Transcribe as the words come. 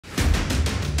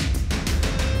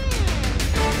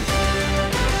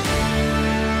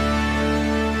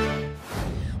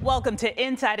Welcome to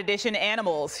Inside Edition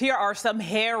Animals. Here are some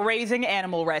hair-raising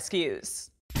animal rescues.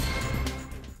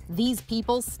 These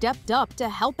people stepped up to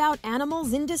help out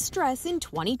animals in distress in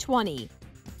 2020.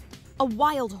 A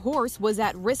wild horse was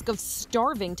at risk of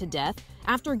starving to death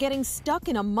after getting stuck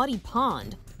in a muddy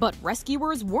pond, but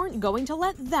rescuers weren't going to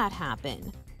let that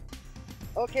happen.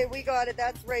 Okay, we got it.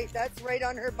 That's right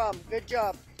on her bum. Good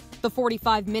job. The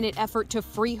 45-minute effort to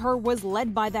free her was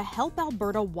led by the Help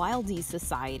Alberta Wildies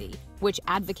Society, which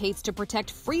advocates to protect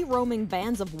free-roaming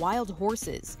bands of wild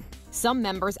horses. Some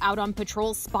members out on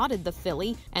patrol spotted the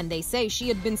filly, and they say she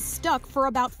had been stuck for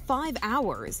about 5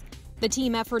 hours. The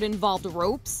team effort involved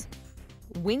ropes,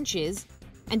 winches,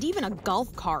 and even a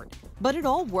golf cart, but it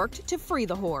all worked to free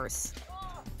the horse.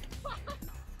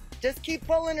 Just keep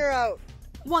pulling her out.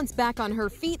 Once back on her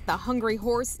feet, the hungry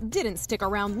horse didn't stick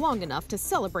around long enough to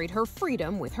celebrate her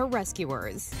freedom with her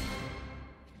rescuers.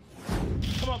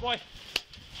 Come on, boy.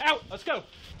 Out, let's go.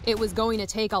 It was going to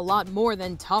take a lot more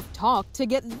than tough talk to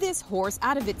get this horse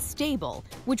out of its stable,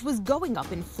 which was going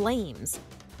up in flames.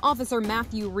 Officer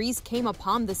Matthew Reese came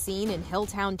upon the scene in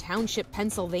Hilltown Township,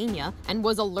 Pennsylvania, and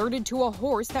was alerted to a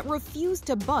horse that refused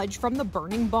to budge from the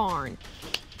burning barn.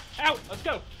 Out, let's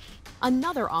go.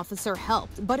 Another officer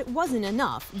helped, but it wasn't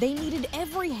enough. They needed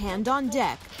every hand on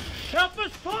deck. Help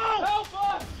us pull!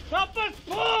 Help us! Help us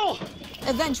pull!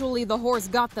 Eventually, the horse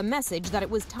got the message that it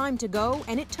was time to go,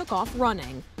 and it took off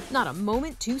running. Not a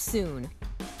moment too soon.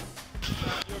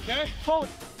 You okay? Holy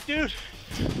dude!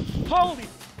 Holy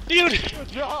dude! Good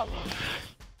job!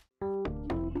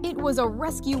 It was a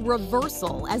rescue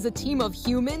reversal as a team of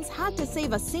humans had to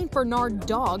save a St. Bernard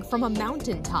dog from a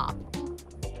mountaintop.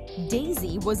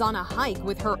 Daisy was on a hike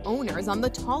with her owners on the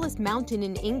tallest mountain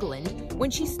in England when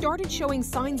she started showing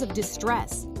signs of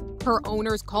distress. Her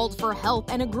owners called for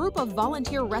help and a group of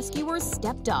volunteer rescuers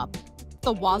stepped up.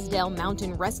 The Wasdale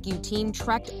Mountain Rescue Team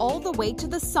trekked all the way to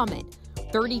the summit,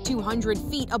 3,200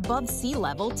 feet above sea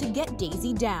level, to get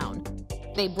Daisy down.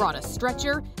 They brought a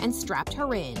stretcher and strapped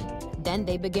her in. Then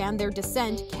they began their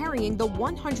descent, carrying the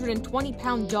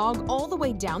 120-pound dog all the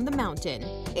way down the mountain.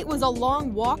 It was a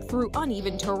long walk through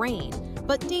uneven terrain,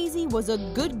 but Daisy was a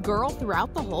good girl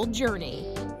throughout the whole journey.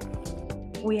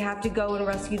 We have to go and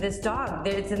rescue this dog.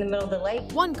 It's in the middle of the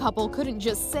lake. One couple couldn't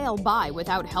just sail by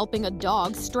without helping a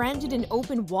dog stranded in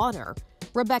open water.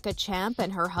 Rebecca Champ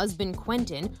and her husband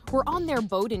Quentin were on their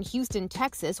boat in Houston,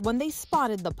 Texas when they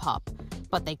spotted the pup,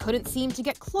 but they couldn't seem to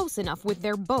get close enough with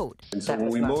their boat. And so when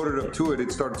we motored up to it,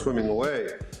 it started swimming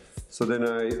away. So then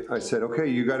I said, okay,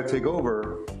 you got to take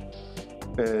over,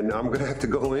 and I'm going to have to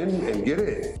go in and get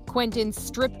it. Quentin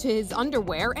stripped to his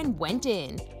underwear and went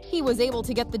in. He was able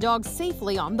to get the dog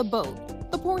safely on the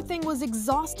boat. The poor thing was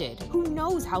exhausted. Who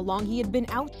knows how long he had been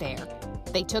out there?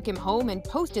 They took him home and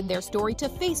posted their story to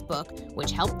Facebook,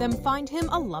 which helped them find him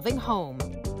a loving home.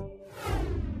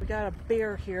 We got a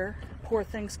bear here. Poor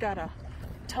thing's got a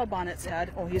tub on its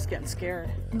head. Oh, he's getting scared.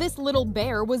 This little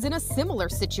bear was in a similar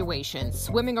situation,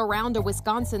 swimming around a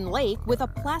Wisconsin lake with a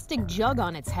plastic jug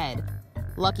on its head.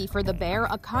 Lucky for the bear,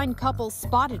 a kind couple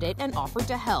spotted it and offered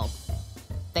to help.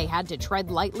 They had to tread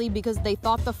lightly because they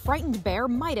thought the frightened bear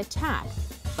might attack,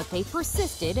 but they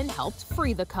persisted and helped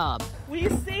free the cub. We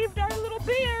saved our little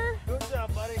bear. Good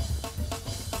job, buddy.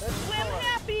 Swim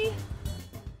happy.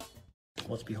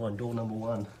 What's behind door number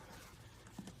 1?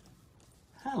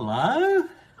 Hello?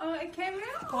 Oh, it came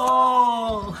out.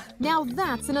 Oh! Now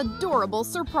that's an adorable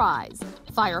surprise.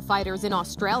 Firefighters in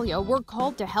Australia were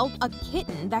called to help a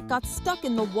kitten that got stuck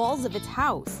in the walls of its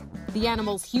house. The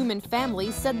animal's human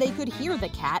family said they could hear the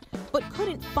cat, but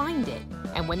couldn't find it.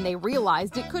 And when they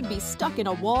realized it could be stuck in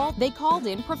a wall, they called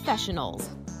in professionals.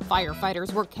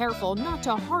 Firefighters were careful not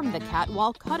to harm the cat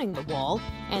while cutting the wall,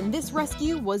 and this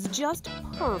rescue was just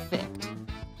perfect.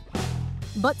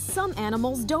 But some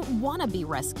animals don't want to be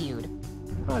rescued.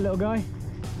 Hi, little guy.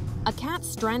 A cat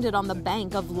stranded on the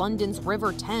bank of London's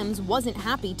River Thames wasn't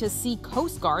happy to see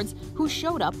Coast Guards who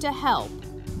showed up to help.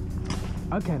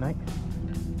 Okay, mate.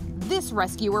 This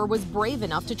rescuer was brave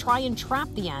enough to try and trap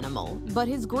the animal, but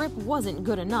his grip wasn't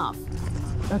good enough.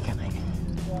 Okay, mate.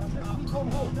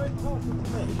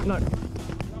 No.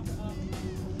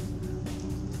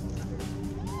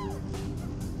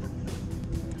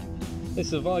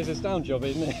 It's a rise us down job,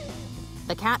 isn't it?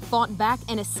 The cat fought back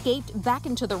and escaped back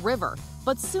into the river,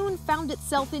 but soon found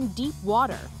itself in deep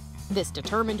water. This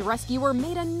determined rescuer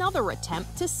made another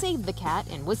attempt to save the cat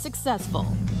and was successful.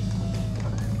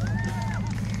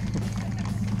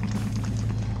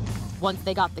 Once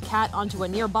they got the cat onto a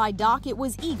nearby dock, it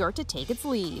was eager to take its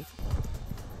leave.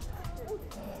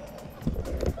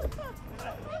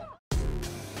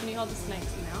 Can you hold the snakes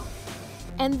now?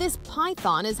 And this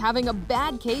python is having a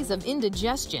bad case of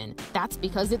indigestion. That's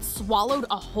because it swallowed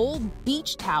a whole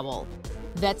beach towel.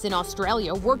 Vets in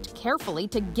Australia worked carefully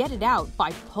to get it out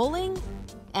by pulling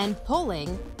and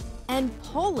pulling and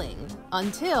pulling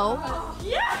until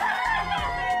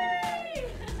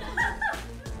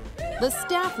the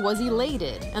staff was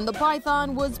elated and the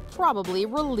python was probably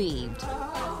relieved.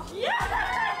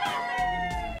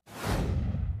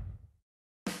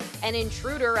 An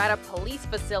intruder at a police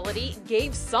facility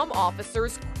gave some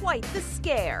officers quite the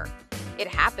scare. It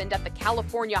happened at the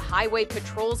California Highway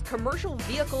Patrol's Commercial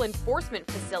Vehicle Enforcement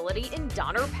Facility in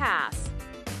Donner Pass.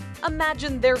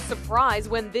 Imagine their surprise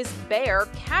when this bear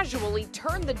casually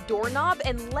turned the doorknob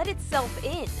and let itself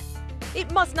in.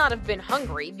 It must not have been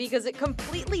hungry because it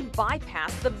completely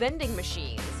bypassed the vending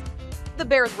machines. The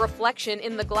bear's reflection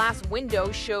in the glass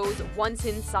window shows once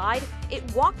inside, it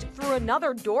walked through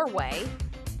another doorway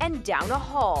and down a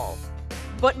hall.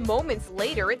 But moments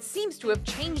later, it seems to have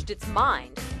changed its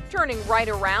mind, turning right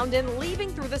around and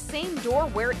leaving through the same door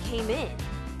where it came in.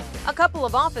 A couple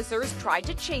of officers tried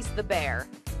to chase the bear,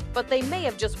 but they may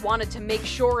have just wanted to make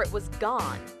sure it was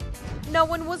gone. No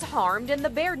one was harmed and the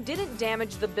bear didn't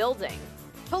damage the building.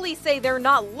 Police say they're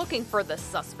not looking for the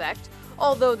suspect,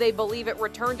 although they believe it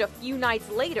returned a few nights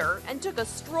later and took a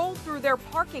stroll through their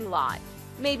parking lot.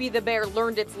 Maybe the bear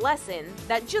learned its lesson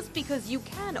that just because you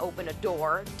can open a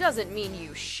door doesn't mean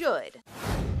you should.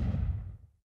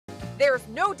 There's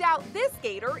no doubt this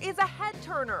gator is a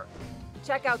head-turner.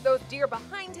 Check out those deer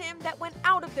behind him that went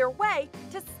out of their way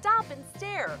to stop and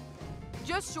stare.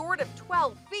 Just short of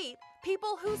 12 feet,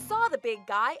 people who saw the big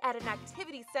guy at an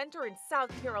activity center in South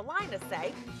Carolina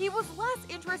say he was less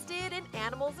interested in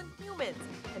animals and humans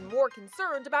and more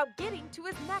concerned about getting to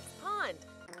his next pond.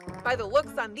 By the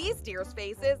looks on these deer's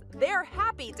faces, they're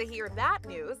happy to hear that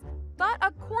news. But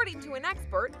according to an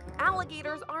expert,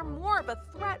 alligators are more of a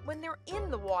threat when they're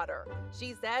in the water.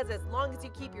 She says as long as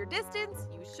you keep your distance,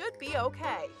 you should be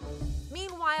okay.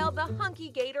 Meanwhile, the hunky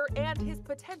gator and his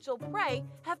potential prey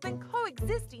have been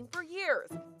coexisting for years.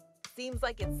 Seems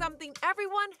like it's something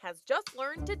everyone has just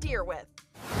learned to deal with.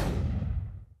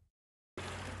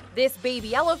 This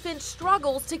baby elephant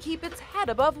struggles to keep its head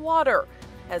above water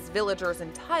as villagers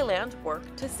in Thailand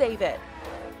work to save it.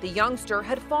 The youngster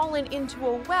had fallen into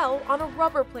a well on a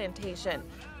rubber plantation.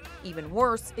 Even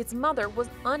worse, its mother was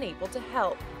unable to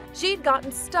help. She'd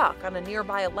gotten stuck on a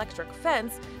nearby electric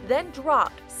fence, then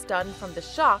dropped, stunned from the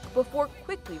shock, before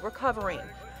quickly recovering.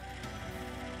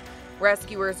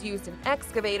 Rescuers used an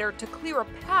excavator to clear a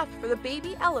path for the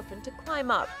baby elephant to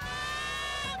climb up.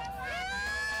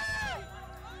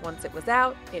 Once it was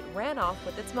out, it ran off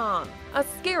with its mom. A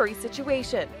scary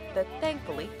situation that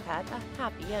thankfully had a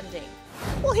happy ending.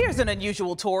 Well, here's an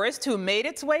unusual tourist who made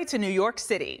its way to New York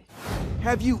City.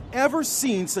 Have you ever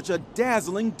seen such a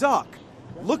dazzling duck?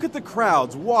 Look at the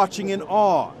crowds watching in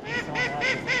awe.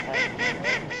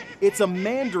 It's a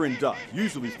mandarin duck,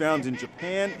 usually found in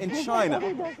Japan and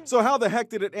China. So how the heck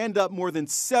did it end up more than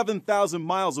 7,000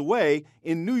 miles away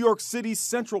in New York City's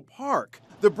Central Park?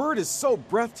 The bird is so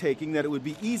breathtaking that it would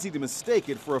be easy to mistake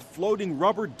it for a floating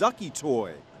rubber ducky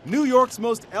toy. New York's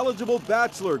most eligible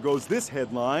bachelor, goes this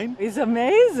headline. He's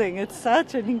amazing. It's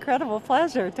such an incredible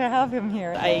pleasure to have him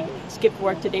here. I skipped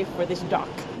work today for this duck.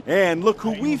 And look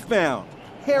who we found.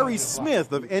 Harry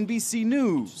Smith of NBC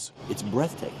News. It's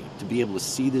breathtaking to be able to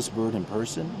see this bird in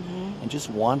person and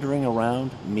just wandering around,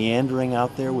 meandering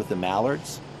out there with the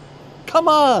mallards. Come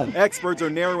on! Experts are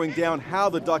narrowing down how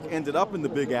the duck ended up in the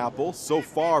Big Apple, so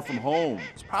far from home.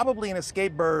 It's probably an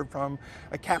escaped bird from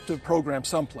a captive program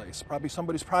someplace, probably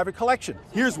somebody's private collection.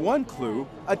 Here's one clue,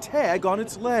 a tag on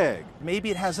its leg. Maybe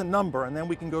it has a number, and then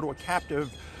we can go to a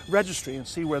captive registry and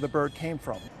see where the bird came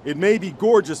from. It may be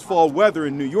gorgeous fall weather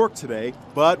in New York today,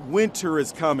 but winter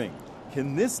is coming.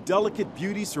 Can this delicate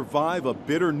beauty survive a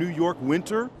bitter New York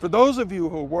winter? For those of you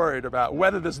who are worried about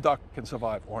whether this duck can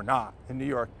survive or not in New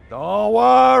York, don't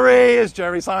worry, as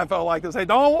Jerry Seinfeld liked to say,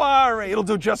 don't worry, it'll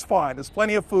do just fine. There's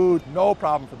plenty of food, no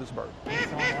problem for this bird.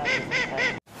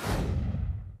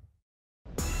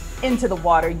 Into the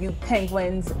water, you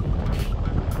penguins.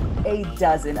 A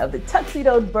dozen of the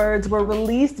tuxedoed birds were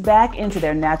released back into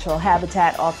their natural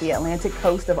habitat off the Atlantic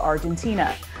coast of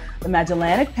Argentina. The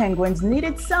Magellanic penguins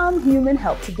needed some human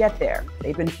help to get there.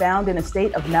 They've been found in a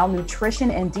state of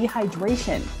malnutrition and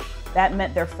dehydration. That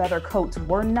meant their feather coats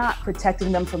were not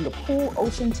protecting them from the cool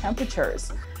ocean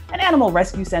temperatures. An animal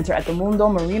rescue center at the Mundo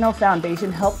Marino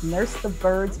Foundation helped nurse the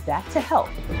birds back to health.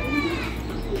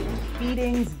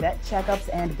 Feedings, vet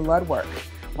checkups, and blood work.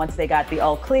 Once they got the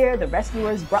all clear, the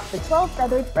rescuers brought the 12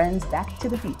 feathered friends back to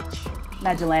the beach.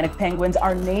 Magellanic penguins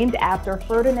are named after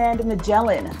Ferdinand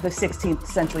Magellan, the 16th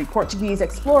century Portuguese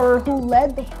explorer who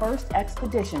led the first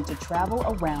expedition to travel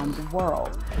around the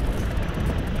world.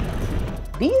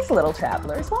 These little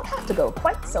travelers won't have to go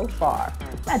quite so far.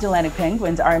 Magellanic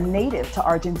penguins are native to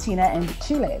Argentina and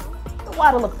Chile. The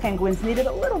waddle of penguins needed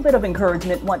a little bit of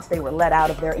encouragement once they were let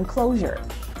out of their enclosure.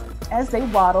 As they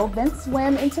waddled, then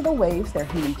swam into the waves, their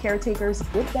human caretakers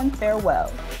bid them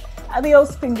farewell.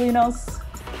 Adios, pingüinos.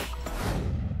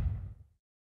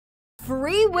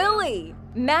 Free Willy!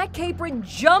 Matt Capron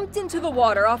jumped into the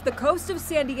water off the coast of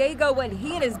San Diego when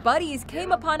he and his buddies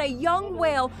came upon a young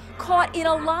whale caught in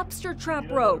a lobster trap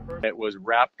rope. It was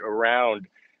wrapped around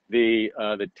the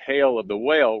tail of the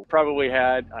whale. Probably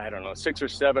had, I don't know, 6 or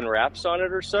 7 wraps on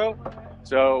it or so.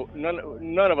 So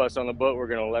none of us on the boat were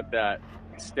going to let that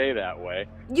stay that way.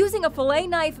 Using a fillet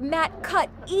knife, Matt cut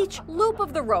each loop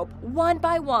of the rope one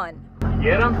by one.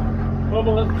 Get him.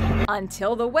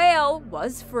 Until the whale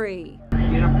was free.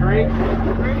 Get him free.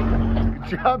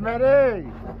 Good job, Matty.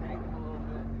 Give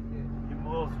him a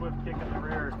little swift kick in the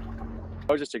rear.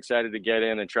 I was just excited to get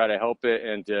in and try to help it,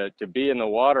 and to be in the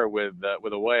water with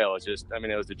a whale. It's just, I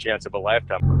mean, it was the chance of a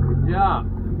lifetime. Good job.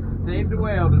 Saved the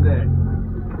whale today.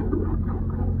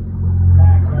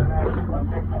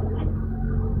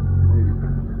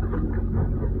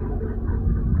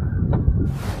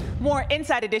 More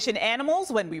Inside Edition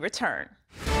Animals when we return.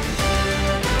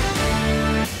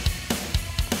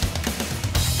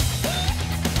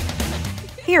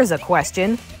 Here's a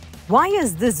question. Why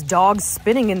is this dog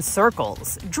spinning in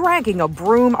circles, dragging a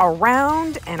broom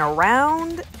around and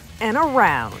around and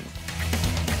around?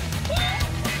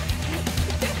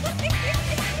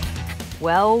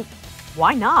 Well,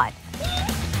 why not?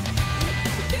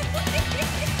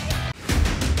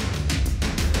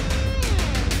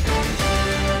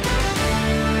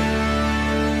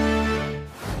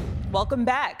 Welcome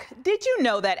back. Did you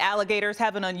know that alligators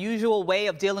have an unusual way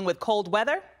of dealing with cold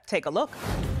weather? Take a look.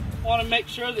 Want to make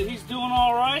sure that he's doing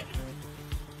all right,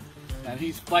 and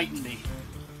he's fighting me.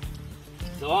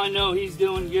 So I know he's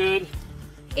doing good.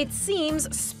 It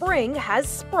seems spring has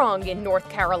sprung in North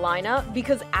Carolina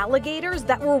because alligators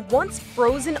that were once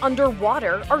frozen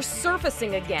underwater are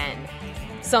surfacing again.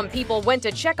 Some people went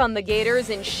to check on the gators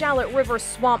in Shallot River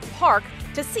Swamp Park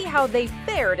to see how they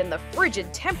fared in the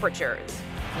frigid temperatures.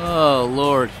 Oh,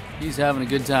 Lord, he's having a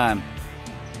good time.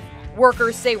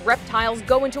 Workers say reptiles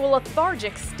go into a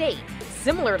lethargic state,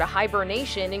 similar to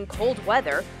hibernation in cold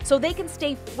weather, so they can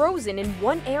stay frozen in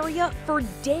one area for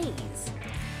days.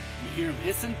 You hear him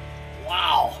hissing?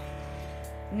 Wow!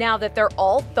 Now that they're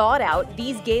all thawed out,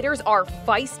 these gators are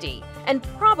feisty and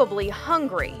probably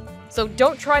hungry. So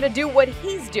don't try to do what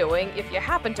he's doing if you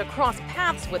happen to cross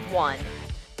paths with one.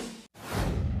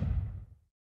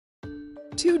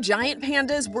 2 giant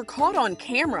pandas were caught on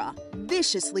camera,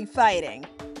 viciously fighting.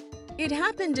 It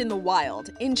happened in the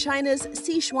wild, in China's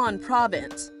Sichuan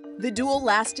province. The duel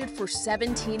lasted for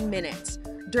 17 minutes,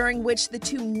 during which the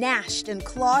 2 gnashed and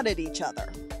clawed at each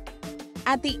other.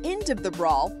 At the end of the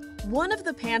brawl, one of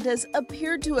the pandas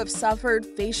appeared to have suffered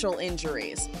facial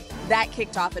injuries. That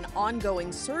kicked off an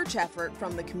ongoing search effort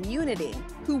from the community,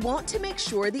 who want to make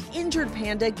sure the injured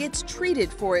panda gets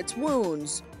treated for its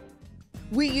wounds.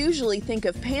 We usually think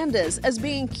of pandas as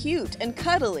being cute and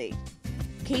cuddly.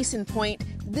 Case in point,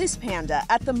 this panda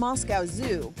at the Moscow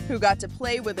Zoo, who got to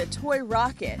play with a toy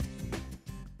rocket.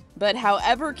 But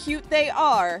however cute they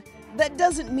are, that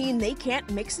doesn't mean they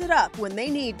can't mix it up when they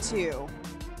need to.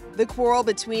 The quarrel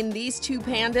between these 2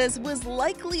 pandas was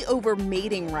likely over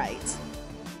mating rights.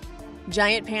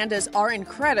 Giant pandas are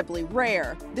incredibly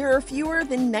rare. There are fewer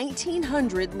than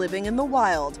 1,900 living in the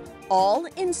wild, all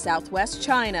in southwest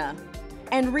China.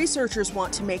 And researchers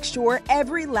want to make sure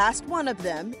every last one of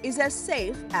them is as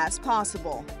safe as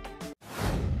possible.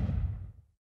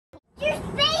 There's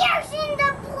bears in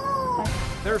the pool!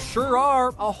 There sure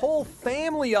are, a whole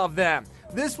family of them.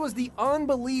 This was the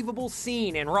unbelievable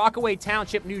scene in Rockaway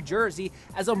Township, New Jersey,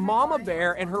 as a mama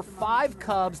bear and her 5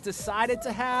 cubs decided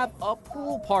to have a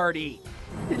pool party.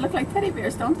 They look like teddy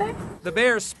bears, don't they? The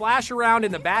bears splash around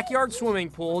in the backyard swimming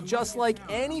pool just like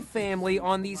any family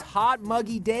on these hot,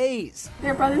 muggy days.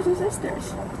 They're brothers and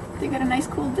sisters. They got a nice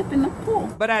cool dip in the pool.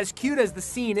 But as cute as the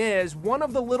scene is, one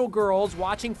of the little girls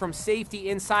watching from safety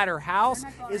inside her house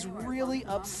is really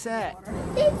upset.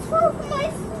 They took my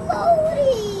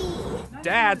floaty!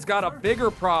 Dad's got a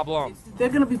bigger problem. They're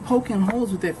gonna be poking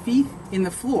holes with their feet in the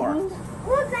floor.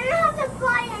 We're gonna have to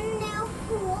buy a new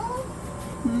pool.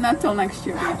 Not till next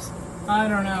year, babes. I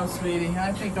don't know, sweetie.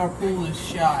 I think our pool is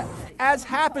shot. As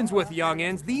happens with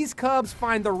youngins, these cubs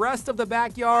find the rest of the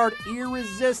backyard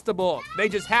irresistible. They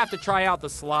just have to try out the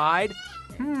slide.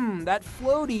 That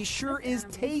floaty sure is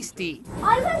tasty.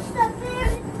 I wish the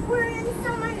bears were in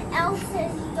someone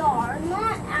else's yard,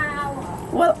 not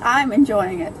ours. Well, I'm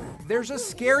enjoying it. There's a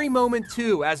scary moment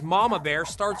too as Mama Bear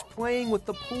starts playing with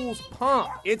the pool's pump.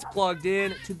 It's plugged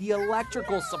in to the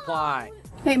electrical supply.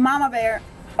 Hey, Mama Bear.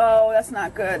 Oh, that's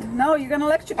not good. No, you're gonna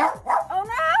electrocute. Oh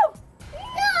no!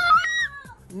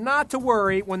 Not to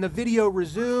worry, when the video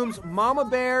resumes, Mama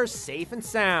Bear's safe and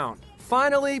sound.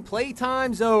 Finally,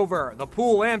 playtime's over. The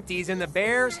pool empties and the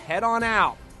bears head on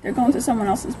out. They're going to someone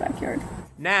else's backyard.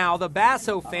 Now, the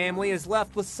Basso family is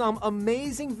left with some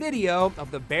amazing video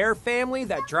of the bear family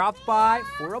that dropped by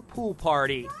for a pool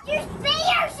party. There's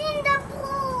bears in the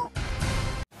pool!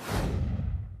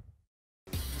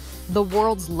 The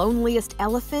world's loneliest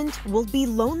elephant will be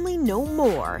lonely no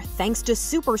more thanks to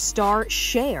superstar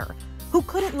Cher, who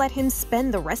couldn't let him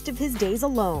spend the rest of his days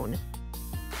alone.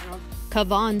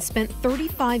 Kavan spent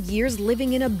 35 years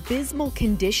living in abysmal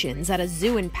conditions at a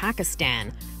zoo in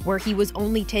Pakistan, where he was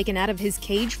only taken out of his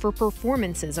cage for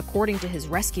performances, according to his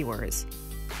rescuers.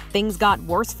 Things got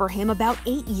worse for him about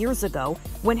 8 years ago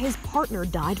when his partner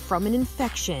died from an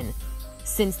infection.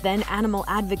 Since then, animal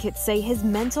advocates say his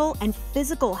mental and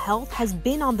physical health has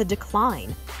been on the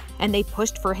decline, and they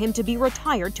pushed for him to be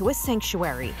retired to a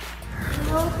sanctuary.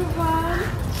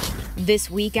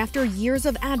 This week, after years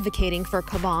of advocating for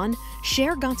Kavan,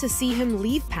 Cher got to see him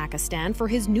leave Pakistan for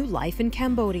his new life in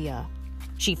Cambodia.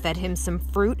 She fed him some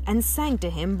fruit and sang to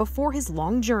him before his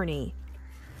long journey.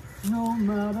 No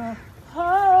matter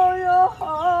how your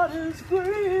heart is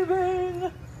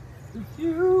grieving, if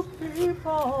you keep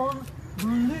on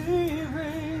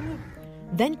believing.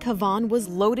 Then Kavan was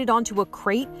loaded onto a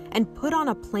crate and put on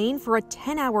a plane for a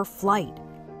 10-hour flight.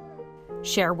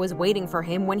 Cher was waiting for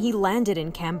him when he landed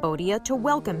in Cambodia to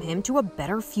welcome him to a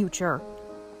better future.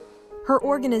 Her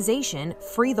organization,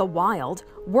 Free the Wild,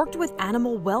 worked with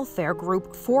animal welfare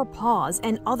group Four Paws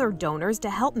and other donors to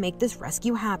help make this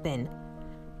rescue happen.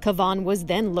 Kavan was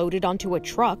then loaded onto a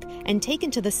truck and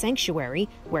taken to the sanctuary,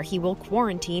 where he will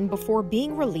quarantine before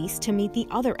being released to meet the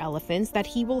other elephants that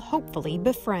he will hopefully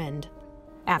befriend.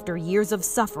 After years of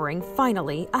suffering,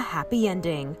 finally a happy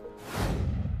ending.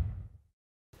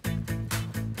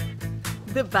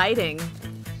 The biting.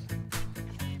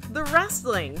 The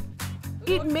wrestling.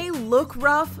 It may look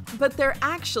rough, but they're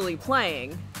actually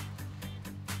playing.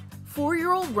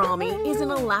 4-year-old Rami is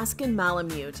an Alaskan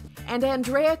Malamute, and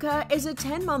Andreyka is a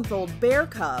 10-month-old bear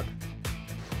cub.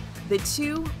 The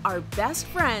two are best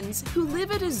friends who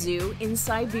live at a zoo in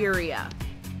Siberia.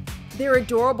 Their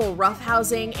adorable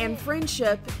roughhousing and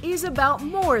friendship is about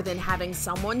more than having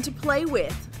someone to play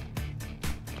with.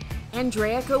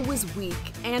 Andreyka was weak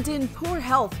and in poor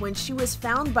health when she was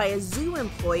found by a zoo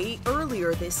employee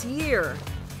earlier this year.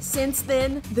 Since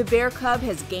then, the bear cub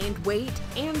has gained weight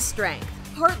and strength,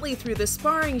 partly through the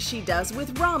sparring she does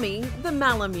with Rami, the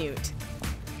Malamute.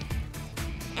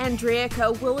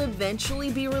 Andreyka will eventually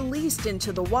be released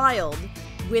into the wild.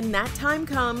 When that time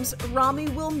comes, Rami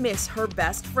will miss her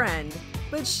best friend,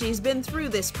 but she's been through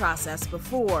this process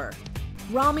before.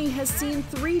 Rami has seen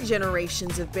 3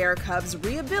 generations of bear cubs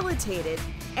rehabilitated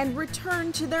and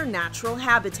returned to their natural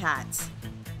habitats.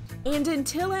 And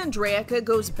until Andreyka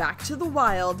goes back to the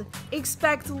wild,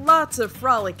 expect lots of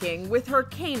frolicking with her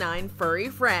canine furry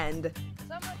friend.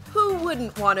 Who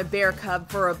wouldn't want a bear cub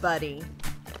for a buddy?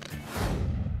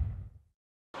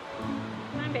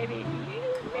 Come on, baby. You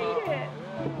made it.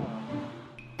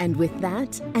 And with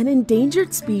that, an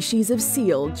endangered species of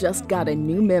seal just got a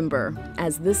new member,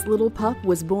 as this little pup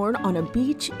was born on a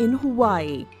beach in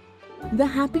Hawaii. The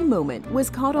happy moment was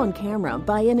caught on camera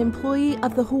by an employee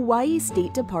of the Hawaii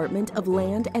State Department of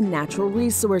Land and Natural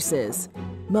Resources.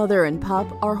 Mother and pup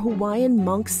are Hawaiian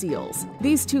monk seals.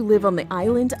 These two live on the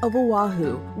island of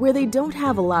Oahu, where they don't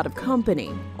have a lot of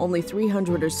company. Only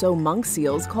 300 or so monk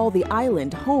seals call the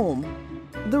island home.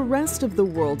 The rest of the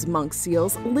world's monk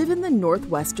seals live in the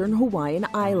northwestern Hawaiian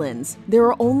Islands. There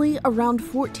are only around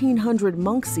 1,400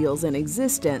 monk seals in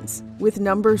existence. With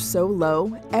numbers so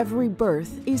low, every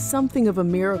birth is something of a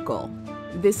miracle.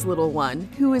 This little one,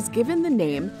 who is given the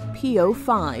name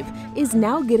PO5, is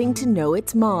now getting to know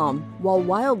its mom, while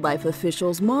wildlife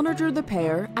officials monitor the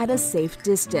pair at a safe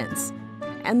distance.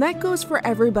 And that goes for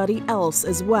everybody else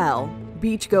as well.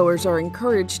 Beachgoers are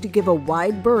encouraged to give a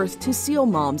wide berth to seal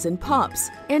moms and pups,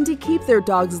 and to keep their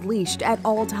dogs leashed at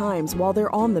all times while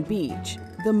they're on the beach.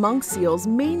 The monk seals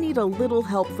may need a little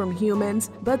help from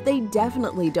humans, but they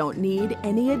definitely don't need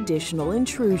any additional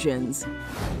intrusions.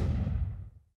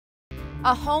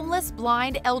 A homeless,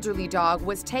 blind, elderly dog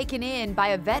was taken in by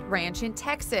a vet ranch in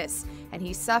Texas, and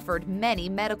he suffered many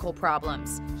medical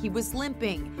problems. He was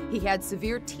limping, he had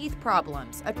severe teeth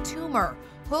problems, a tumor,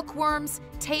 hookworms,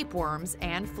 tapeworms,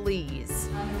 and fleas.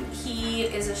 He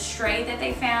is a stray that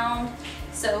they found,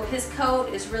 so his coat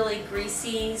is really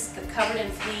greasy, covered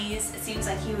in fleas. It seems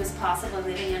like he was possibly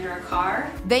living under a car.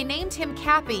 They named him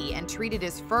Cappy and treated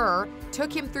his fur,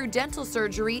 took him through dental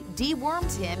surgery,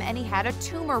 dewormed him, and he had a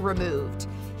tumor removed.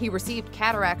 He received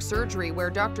cataract surgery where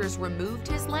doctors removed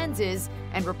his lenses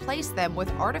and replaced them with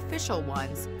artificial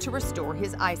ones to restore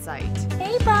his eyesight.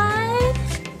 Hey, bud.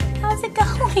 How's it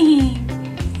going?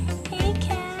 Hey,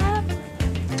 Cap.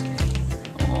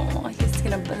 Oh,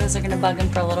 those are gonna bug him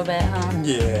for a little bit, huh?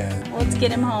 Yeah. Let's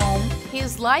get him home.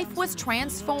 His life was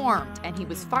transformed, and he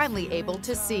was finally able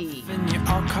to see. And you're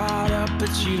all caught up, but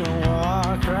you don't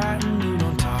walk right and you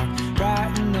don't talk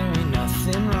right, and there ain't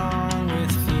nothing wrong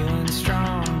with feeling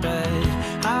strong, but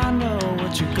I know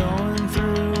what you're going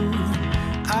through.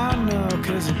 I know,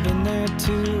 'cause I've been there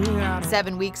too.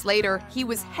 7 weeks later, he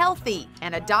was healthy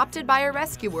and adopted by a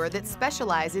rescuer that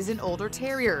specializes in older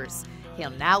terriers.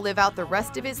 He'll now live out the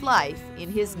rest of his life in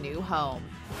his new home.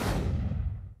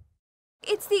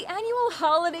 It's the annual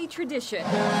holiday tradition,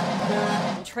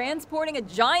 transporting a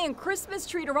giant Christmas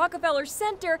tree to Rockefeller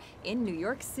Center in New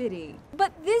York City.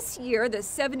 But this year, the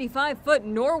 75-foot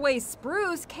Norway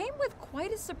spruce came with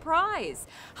quite a surprise.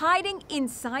 Hiding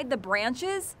inside the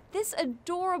branches, this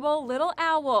adorable little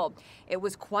owl. It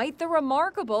was quite the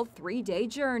remarkable 3-day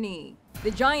journey.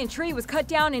 The giant tree was cut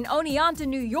down in Oneonta,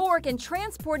 New York, and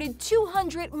transported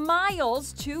 200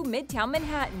 miles to Midtown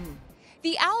Manhattan.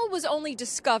 The owl was only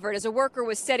discovered as a worker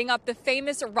was setting up the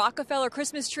famous Rockefeller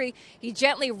Christmas tree. He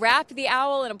gently wrapped the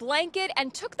owl in a blanket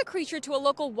and took the creature to a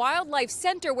local wildlife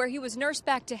center where he was nursed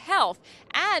back to health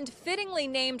and fittingly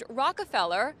named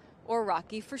Rockefeller, or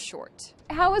Rocky for short.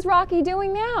 How is Rocky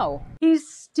doing now?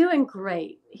 He's doing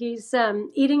great. He's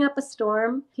eating up a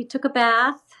storm. He took a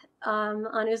bath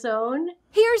on his own.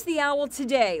 Here's the owl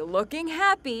today, looking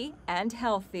happy and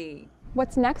healthy.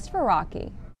 What's next for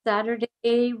Rocky?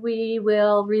 Saturday, we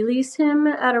will release him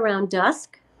at around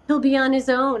dusk. He'll be on his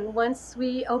own once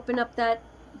we open up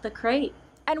the crate.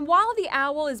 And while the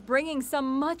owl is bringing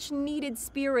some much-needed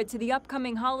spirit to the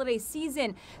upcoming holiday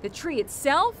season, the tree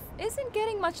itself isn't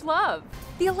getting much love.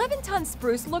 The 11-ton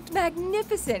spruce looked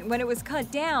magnificent when it was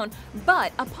cut down,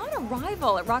 but upon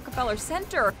arrival at Rockefeller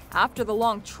Center after the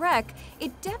long trek,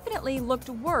 it definitely looked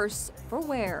worse for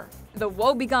wear. The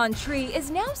woebegone tree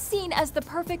is now seen as the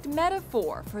perfect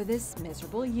metaphor for this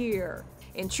miserable year.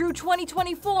 In true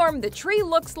 2020 form, the tree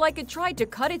looks like it tried to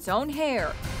cut its own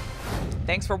hair.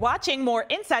 Thanks for watching. More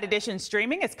Inside Edition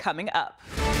streaming is coming up.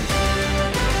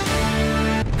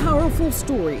 Powerful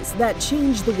stories that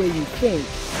change the way you think.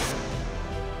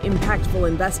 Impactful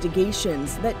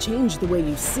investigations that change the way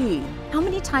you see. How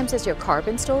many times has your car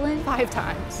been stolen? 5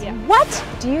 times. Yeah. What?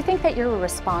 Do you think that you're a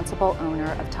responsible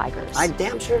owner of tigers? I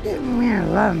damn sure do.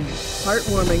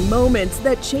 Heartwarming moments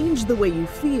that change the way you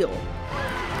feel.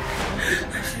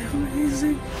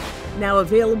 Amazing. Now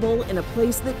available in a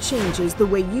place that changes the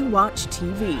way you watch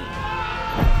TV.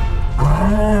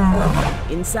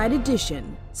 Inside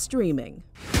Edition, streaming.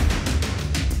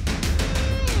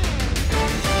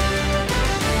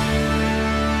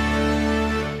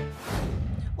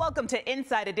 Welcome to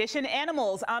Inside Edition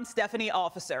Animals. I'm Stephanie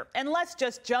Officer, and let's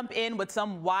just jump in with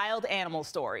some wild animal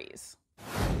stories.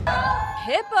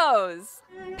 Hippos,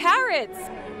 parrots,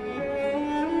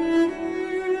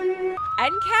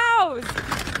 and cows.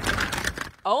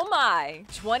 Oh my,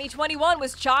 2021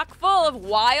 was chock full of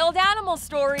wild animal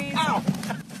stories. Ow.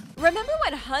 Remember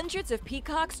when hundreds of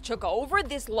peacocks took over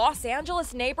this Los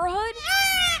Angeles neighborhood?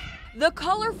 The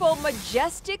colorful,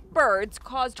 majestic birds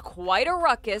caused quite a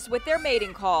ruckus with their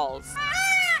mating calls.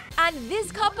 And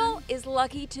this couple is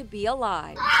lucky to be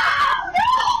alive.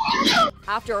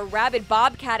 After a rabid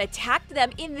bobcat attacked them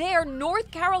in their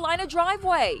North Carolina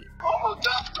driveway.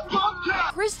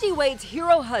 Christy Wade's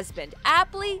hero husband,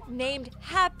 aptly named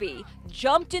Happy,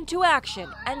 jumped into action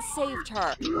and saved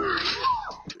her.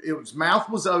 Its mouth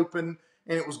was open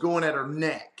and it was going at her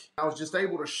neck. I was just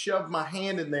able to shove my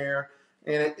hand in there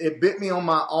and it bit me on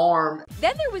my arm.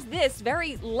 Then there was this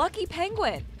very lucky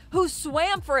penguin who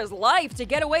swam for his life to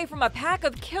get away from a pack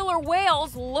of killer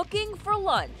whales looking for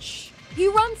lunch. He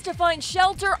runs to find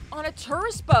shelter on a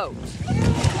tourist boat.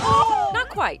 Not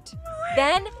quite.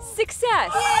 Then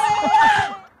success.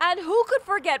 And who could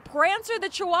forget Prancer the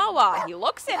Chihuahua? He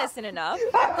looks innocent enough.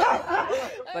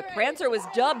 But Prancer was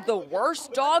dubbed the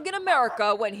worst dog in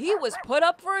America when he was put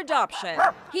up for adoption.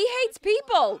 He hates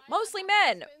people, mostly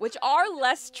men, which our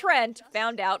Les Trent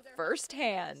found out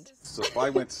firsthand. So if I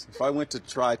went to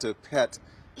try to pet,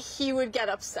 he would get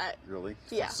upset. Really?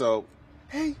 Yeah. So,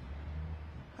 hey,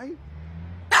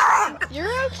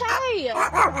 you're okay.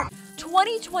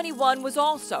 2021 was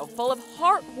also full of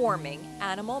heartwarming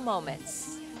animal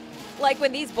moments. Like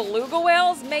when these beluga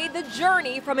whales made the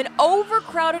journey from an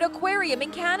overcrowded aquarium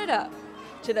in Canada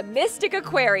to the Mystic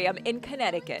Aquarium in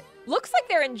Connecticut. Looks like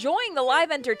they're enjoying the live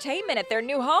entertainment at their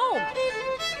new home.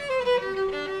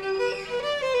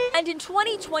 And in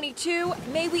 2022,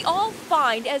 may we all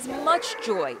find as much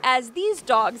joy as these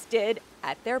dogs did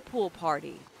at their pool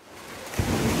party.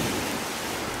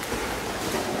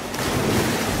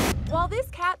 While this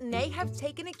cat may have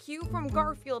taken a cue from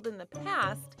Garfield in the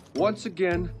past, once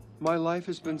again, my life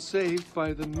has been saved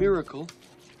by the miracle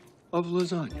of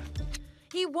lasagna.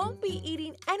 he won't be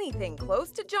eating anything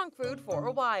close to junk food for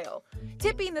a while.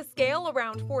 Tipping the scale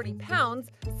around 40 pounds,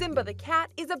 Simba the cat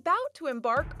is about to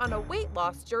embark on a weight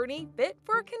loss journey fit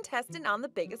for a contestant on The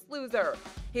Biggest Loser.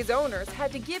 His owners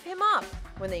had to give him up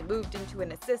when they moved into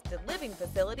an assisted living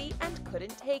facility and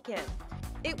couldn't take him.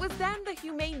 It was then the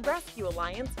Humane Rescue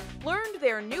Alliance learned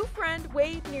their new friend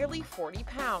weighed nearly 40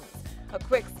 pounds. A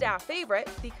quick staff favorite,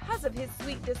 because of his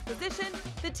sweet disposition,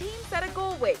 the team set a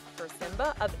goal weight for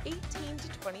Simba of 18 to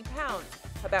 20 pounds,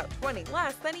 about 20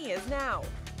 less than he is now.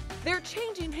 They're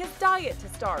changing his diet to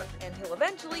start, and he'll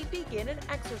eventually begin an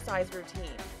exercise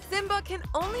routine. Simba can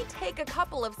only take a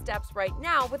couple of steps right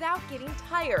now without getting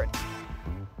tired.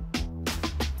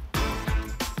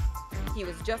 He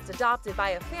was just adopted by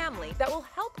a family that will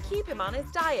help keep him on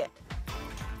his diet.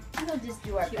 We'll just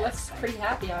do our best. He looks pretty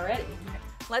happy already.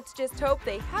 Let's just hope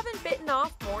they haven't bitten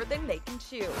off more than they can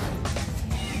chew.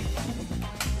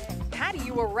 How do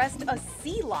you arrest a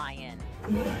sea lion?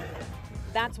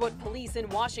 That's what police in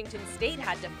Washington state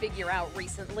had to figure out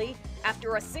recently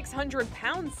after a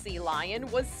 600-pound sea lion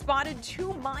was spotted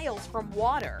 2 miles from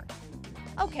water.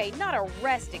 Okay, not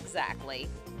arrest exactly,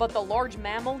 but the large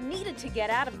mammal needed to get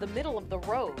out of the middle of the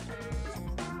road.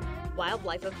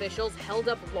 Wildlife officials held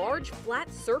up large,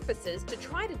 flat surfaces to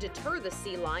try to deter the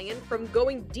sea lion from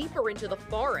going deeper into the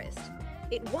forest.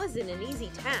 It wasn't an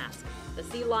easy task. The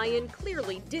sea lion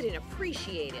clearly didn't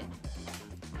appreciate it.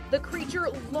 The creature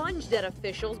lunged at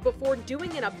officials before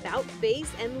doing an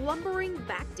about-face and lumbering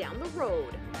back down the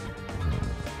road.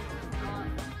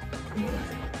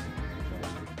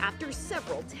 After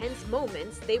several tense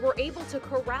moments, they were able to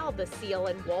corral the seal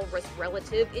and walrus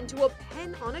relative into a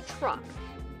pen on a truck.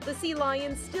 The sea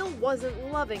lion still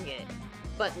wasn't loving it,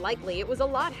 but likely it was a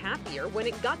lot happier when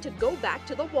it got to go back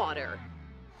to the water.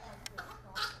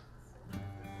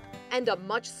 And a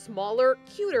much smaller,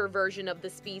 cuter version of the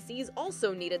species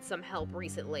also needed some help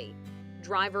recently.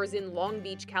 Drivers in Long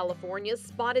Beach, California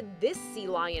spotted this sea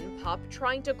lion pup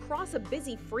trying to cross a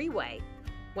busy freeway.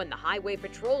 When the highway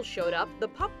patrol showed up, the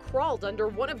pup crawled under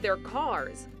one of their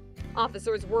cars.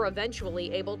 Officers were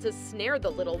eventually able to snare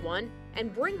the little one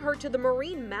and bring her to the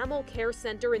Marine Mammal Care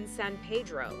Center in San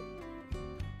Pedro.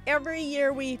 Every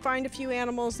year we find a few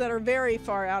animals that are very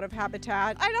far out of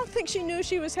habitat. I don't think she knew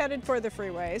she was headed for the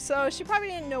freeway, so she probably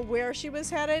didn't know where she was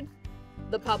headed.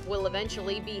 The pup will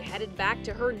eventually be headed back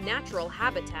to her natural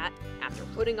habitat after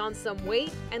putting on some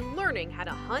weight and learning how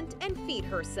to hunt and feed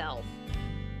herself.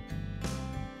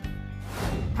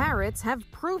 Parrots have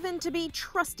proven to be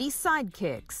trusty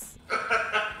sidekicks.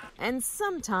 And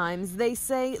sometimes they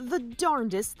say the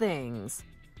darndest things.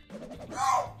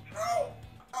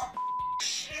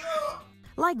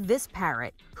 Like this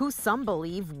parrot, who some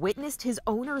believe witnessed his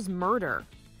owner's murder.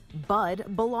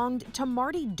 Bud belonged to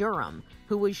Marty Durham,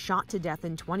 who was shot to death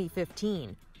in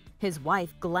 2015. His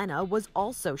wife, Glenna, was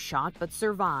also shot but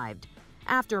survived.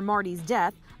 After Marty's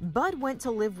death, Bud went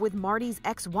to live with Marty's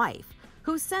ex-wife,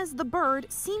 who says the bird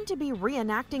seemed to be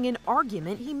reenacting an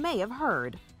argument he may have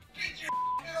heard.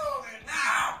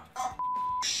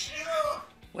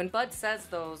 When Bud says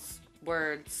those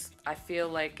words, I feel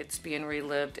like it's being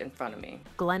relived in front of me.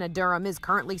 Glenna Durham is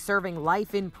currently serving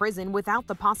life in prison without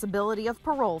the possibility of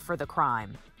parole for the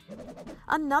crime.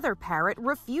 Another parrot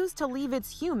refused to leave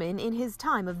its human in his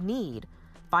time of need.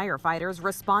 Firefighters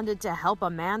responded to help a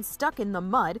man stuck in the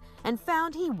mud and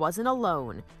found he wasn't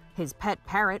alone. His pet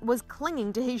parrot was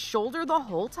clinging to his shoulder the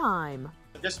whole time.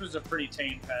 This was a pretty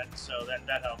tame pet, so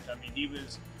that helped. I mean, he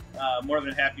was more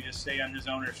than happy to stay on his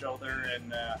owner's shoulder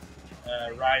and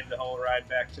ride the whole ride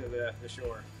back to the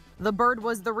shore. The bird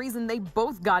was the reason they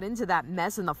both got into that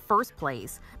mess in the first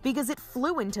place, because it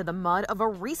flew into the mud of a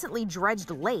recently dredged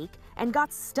lake and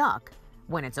got stuck.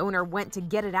 When its owner went to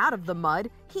get it out of the mud,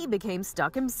 he became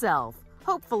stuck himself.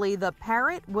 Hopefully, the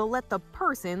parrot will let the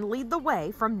person lead the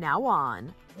way from now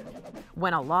on.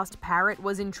 When a lost parrot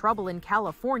was in trouble in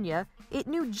California, it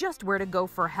knew just where to go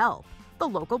for help: the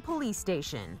local police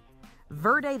station.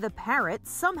 Verde the parrot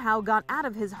somehow got out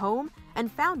of his home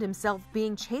and found himself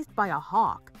being chased by a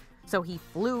hawk. So he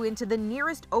flew into the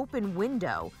nearest open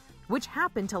window, which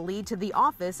happened to lead to the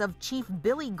office of Chief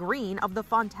Billy Green of the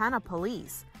Fontana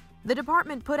Police. The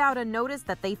department put out a notice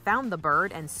that they found the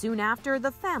bird, and soon after,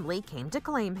 the family came to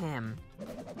claim him.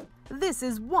 This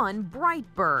is one bright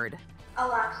bird.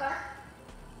 Alexa,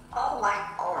 all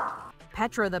lights on.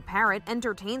 Petra the parrot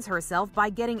entertains herself by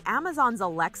getting Amazon's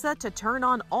Alexa to turn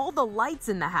on all the lights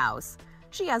in the house.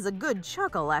 She has a good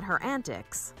chuckle at her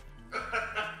antics.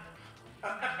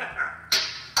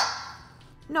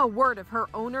 No word if her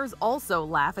owners also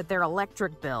laugh at their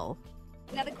electric bill.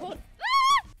 Another call.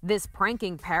 This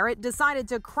pranking parrot decided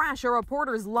to crash a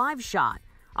reporter's live shot.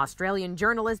 Australian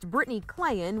journalist Brittany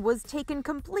Clayan was taken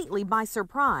completely by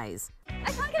surprise.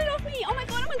 I can't get it off me. Oh my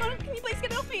god, can you please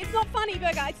get it off me? It's not funny,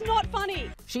 Virgo. It's not funny.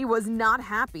 She was not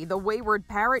happy the wayward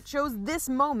parrot chose this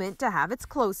moment to have its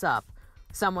close-up.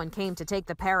 Someone came to take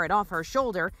the parrot off her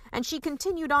shoulder, and she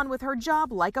continued on with her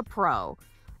job like a pro.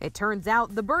 It turns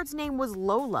out the bird's name was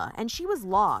Lola, and she was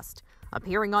lost.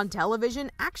 Appearing on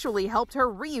television actually helped her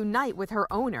reunite with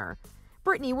her owner.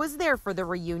 Brittany was there for the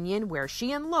reunion, where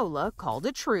she and Lola called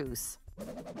a truce.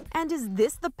 And is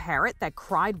this the parrot that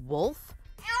cried wolf?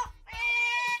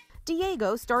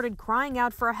 Diego started crying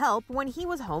out for help when he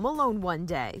was home alone one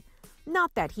day.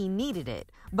 Not that he needed it,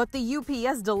 but the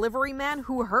UPS delivery man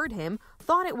who heard him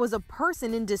thought it was a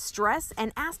person in distress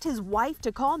and asked his wife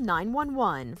to call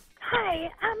 911. Hi,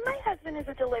 my husband is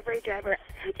a delivery driver.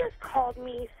 He just called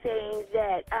me saying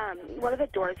that one of the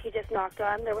doors he just knocked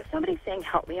on, there was somebody saying,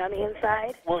 "Help me," on the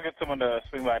inside. We'll get someone to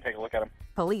swing by and take a look at him.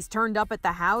 Police turned up at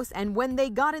the house, and when they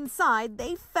got inside,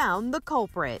 they found the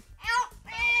culprit.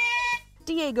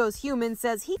 Diego's human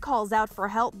says he calls out for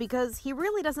help because he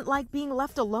really doesn't like being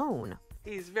left alone.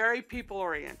 He's very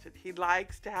people-oriented. He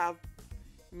likes to have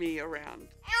me around.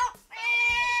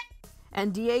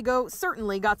 And Diego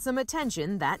certainly got some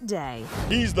attention that day.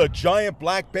 He's the giant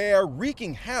black bear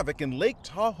wreaking havoc in Lake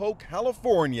Tahoe,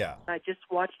 California. I just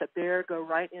watched a bear go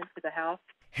right into the house.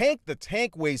 Hank the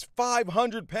Tank weighs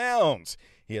 500 pounds.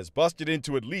 He has busted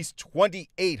into at least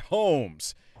 28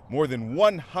 homes. More than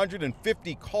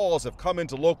 150 calls have come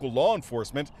into local law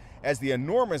enforcement as the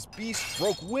enormous beast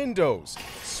broke windows,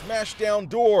 smashed down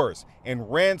doors, and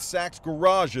ransacked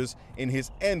garages in his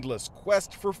endless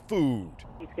quest for food.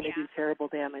 He's going to do terrible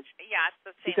damage. Yeah, it's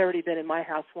the same. He's already been in my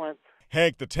house once.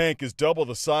 Hank the Tank is double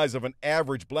the size of an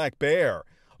average black bear.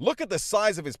 Look at the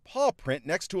size of his paw print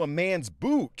next to a man's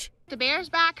boot. The bear's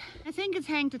back. I think it's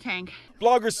Hank the Tank.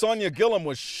 Blogger Sonia Gillum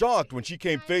was shocked when she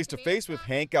came face to face with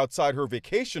Hank outside her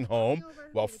vacation home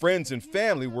while friends and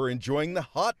family were enjoying the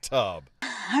hot tub.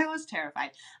 I was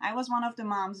terrified. I was one of the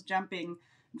moms dropping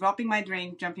my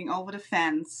drink, jumping over the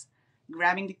fence,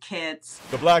 grabbing the kids.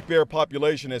 The black bear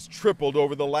population has tripled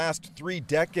over the last 3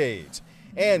 decades.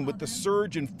 And with the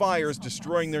surge in fires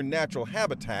destroying their natural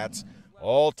habitats,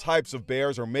 all types of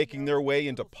bears are making their way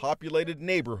into populated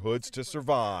neighborhoods to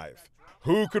survive.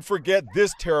 Who could forget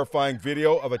this terrifying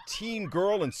video of a teen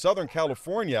girl in Southern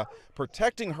California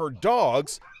protecting her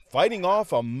dogs, fighting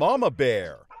off a mama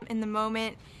bear? In the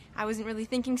moment, I wasn't really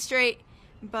thinking straight,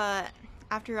 but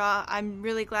after all, I'm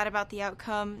really glad about the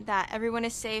outcome, that everyone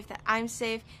is safe, that I'm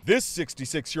safe. This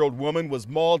 66-year-old woman was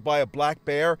mauled by a black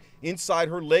bear inside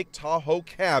her Lake Tahoe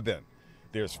cabin.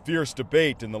 There's fierce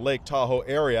debate in the Lake Tahoe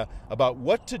area about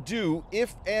what to do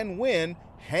if and when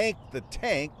Hank the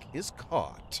Tank is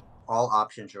caught. All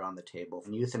options are on the table.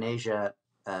 And euthanasia,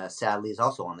 sadly, is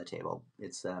also on the table.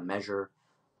 It's a measure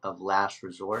of last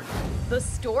resort. The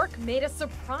stork made a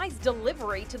surprise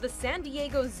delivery to the San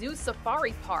Diego Zoo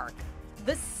Safari Park,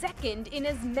 the second in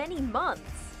as many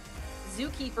months.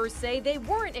 Zookeepers say they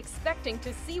weren't expecting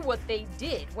to see what they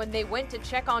did when they went to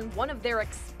check on one of their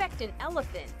expectant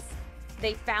elephants.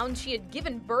 They found she had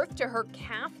given birth to her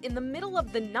calf in the middle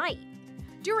of the night.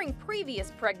 During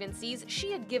previous pregnancies,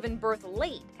 she had given birth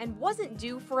late and wasn't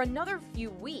due for another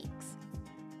few weeks.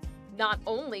 Not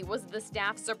only was the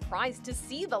staff surprised to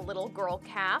see the little girl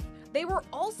calf, they were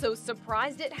also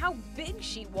surprised at how big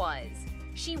she was.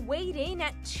 She weighed in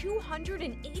at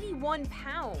 281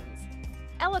 pounds.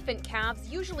 Elephant calves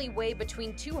usually weigh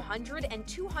between 200 and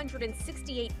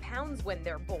 268 pounds when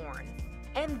they're born.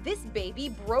 And this baby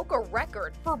broke a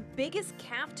record for biggest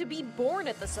calf to be born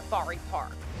at the safari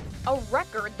park. A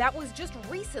record that was just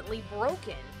recently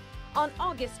broken. On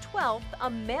August 12th, a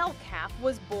male calf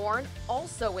was born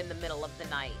also in the middle of the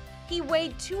night. He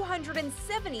weighed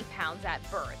 270 pounds at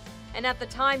birth, and at the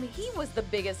time he was the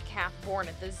biggest calf born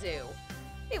at the zoo.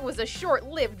 It was a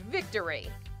short-lived victory.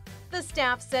 The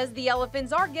staff says the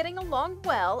elephants are getting along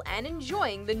well and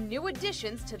enjoying the new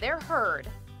additions to their herd.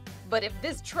 But if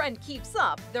this trend keeps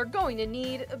up, they're going to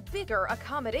need bigger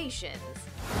accommodations.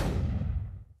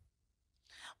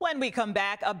 When we come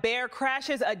back, a bear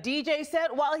crashes a DJ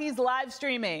set while he's live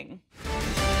streaming.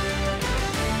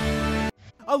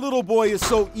 A little boy is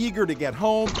so eager to get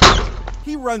home,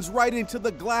 he runs right into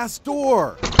the glass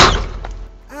door.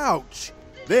 Ouch!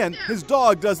 Then his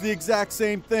dog does the exact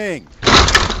same thing.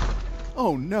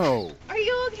 Oh no! Are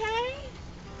you okay?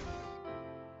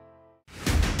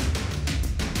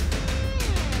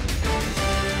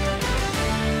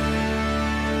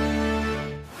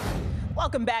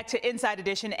 Welcome back to Inside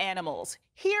Edition Animals.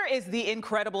 Here is the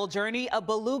incredible journey a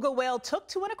beluga whale took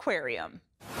to an aquarium.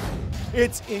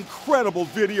 It's incredible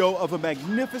video of a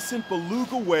magnificent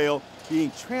beluga whale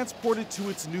being transported to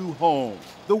its new home.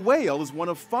 The whale is one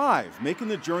of 5 making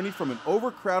the journey from an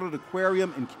overcrowded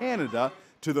aquarium in Canada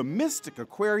to the Mystic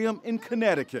Aquarium in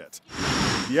Connecticut.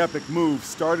 The epic move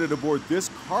started aboard this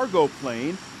cargo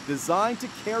plane designed to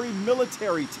carry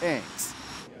military tanks.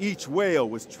 Each whale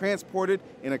was transported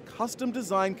in a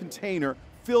custom-designed container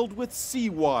filled with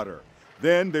seawater.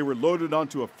 Then they were loaded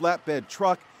onto a flatbed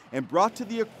truck and brought to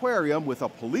the aquarium with a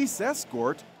police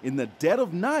escort in the dead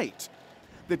of night.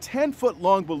 The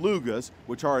 10-foot-long belugas,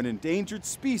 which are an endangered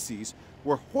species,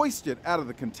 were hoisted out of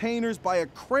the containers by a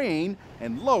crane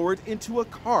and lowered into a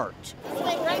cart.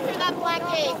 Swing right through that black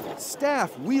gate.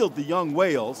 Staff wheeled the young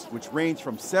whales, which range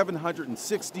from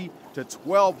 760 to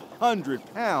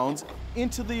 1,200 pounds,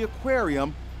 into the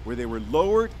aquarium, where they were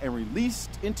lowered and released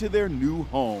into their new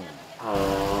home,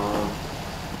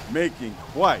 making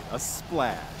quite a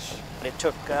splash. It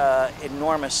took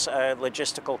enormous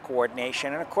logistical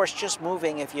coordination, and of course just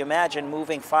moving, if you imagine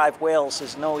moving 5 whales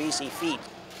is no easy feat.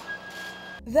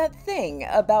 That thing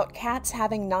about cats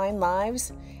having 9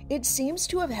 lives, it seems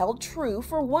to have held true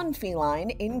for one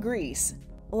feline in Greece.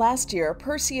 Last year,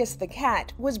 Perseus the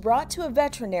cat was brought to a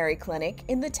veterinary clinic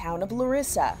in the town of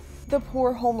Larissa. The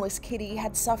poor homeless kitty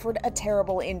had suffered a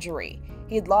terrible injury.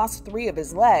 He'd lost 3 of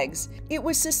his legs. It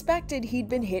was suspected he'd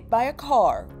been hit by a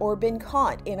car or been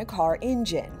caught in a car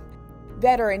engine.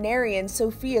 Veterinarian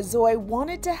Sophia Zoy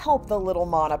wanted to help the little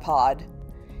monopod.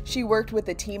 She worked with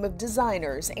a team of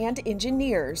designers and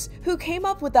engineers who came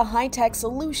up with a high-tech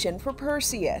solution for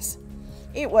Perseus.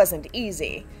 It wasn't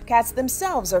easy. Cats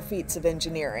themselves are feats of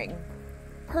engineering.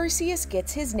 Perseus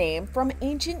gets his name from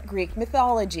ancient Greek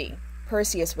mythology.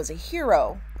 Perseus was a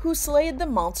hero who slayed the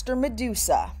monster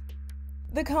Medusa.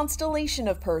 The constellation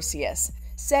of Perseus,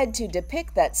 said to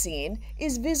depict that scene,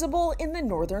 is visible in the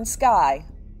northern sky.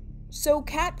 So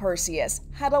Cat Perseus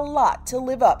had a lot to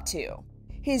live up to.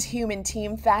 His human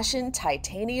team fashioned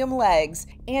titanium legs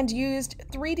and used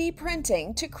 3D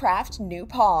printing to craft new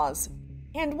paws.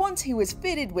 And once he was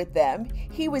fitted with them,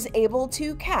 he was able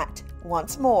to cat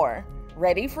once more,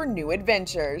 ready for new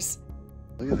adventures.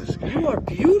 Look at this guy. You are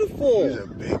beautiful. He's a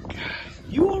big guy.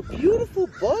 You are beautiful,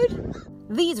 bud.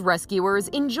 These rescuers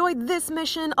enjoyed this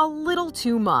mission a little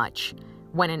too much.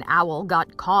 When an owl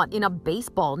got caught in a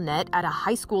baseball net at a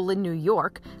high school in New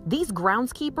York, these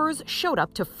groundskeepers showed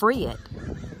up to free it.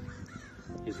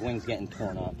 His wing's getting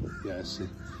torn up. Yeah, I see.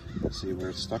 See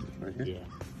where it's stuck right here?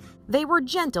 Yeah. They were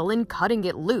gentle in cutting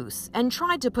it loose and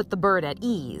tried to put the bird at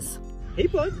ease. Hey,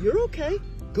 bud, you're okay.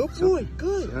 Good boy.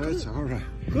 Good. Yeah, it's all right.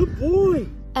 Good boy.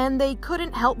 And they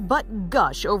couldn't help but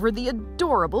gush over the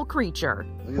adorable creature.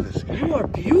 Look at this guy. You are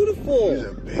beautiful. He's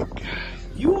a big guy.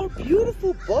 You are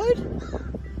beautiful,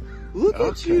 bud. Look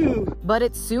at you. But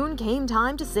it soon came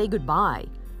time to say goodbye.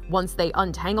 Once they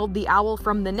untangled the owl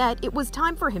from the net, it was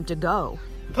time for him to go.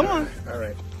 Come on. All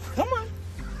right. Come on.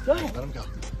 Go. Let him go.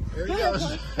 Here he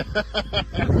goes.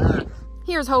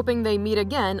 Here's hoping they meet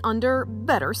again under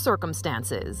better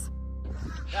circumstances.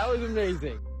 That was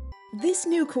amazing. This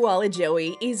new koala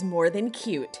Joey is more than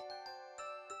cute.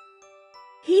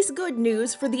 He's good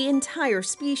news for the entire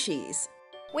species.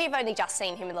 We've only just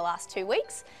seen him in the last 2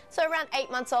 weeks, so around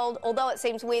 8 months old, although it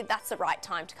seems weird, that's the right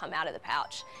time to come out of the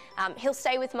pouch. He'll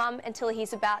stay with Mum until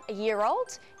he's about a year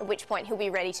old, at which point he'll be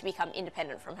ready to become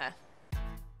independent from her.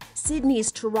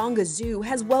 Sydney's Taronga Zoo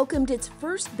has welcomed its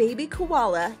first baby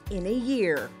koala in a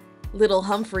year. Little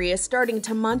Humphrey is starting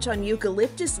to munch on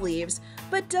eucalyptus leaves,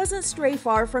 but doesn't stray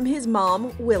far from his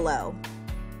mom, Willow.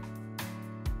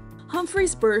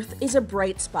 Humphrey's birth is a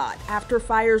bright spot after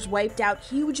fires wiped out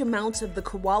huge amounts of the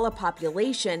koala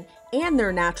population and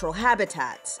their natural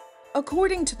habitats.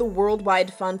 According to the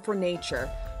Worldwide Fund for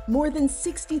Nature, more than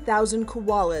 60,000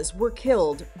 koalas were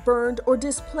killed, burned, or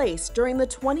displaced during the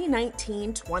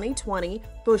 2019-2020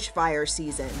 bushfire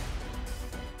season.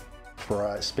 For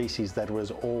a species that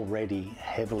was already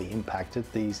heavily impacted,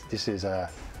 this is a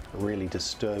really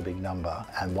disturbing number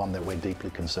and one that we're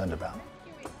deeply concerned about.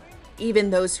 Even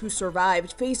those who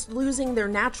survived faced losing their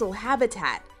natural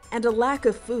habitat and a lack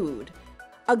of food.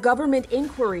 A government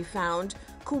inquiry found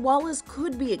koalas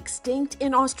could be extinct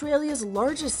in Australia's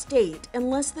largest state in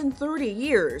less than 30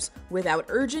 years without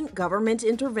urgent government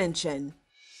intervention.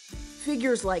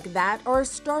 Figures like that are a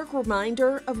stark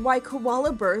reminder of why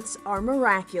koala births are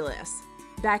miraculous.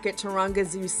 Back at Taronga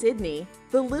Zoo, Sydney,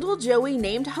 the little Joey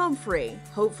named Humphrey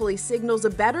hopefully signals a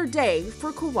better day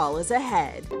for koalas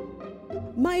ahead.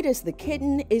 Midas the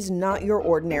kitten is not your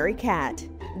ordinary cat.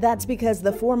 That's because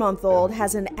the 4-month-old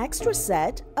has an extra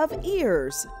set of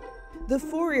ears. The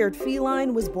 4-eared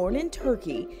feline was born in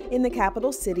Turkey, in the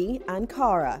capital city,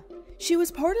 Ankara. She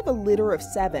was part of a litter of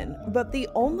 7, but the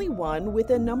only one with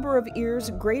a number of ears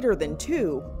greater than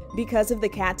 2. Because of the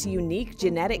cat's unique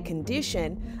genetic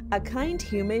condition, a kind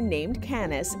human named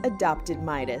Canis adopted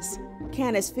Midas.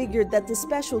 Canis figured that the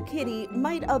special kitty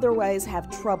might otherwise have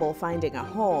trouble finding a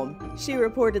home. She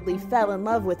reportedly fell in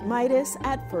love with Midas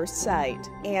at first sight.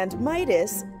 And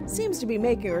Midas seems to be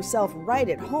making herself right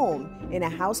at home in a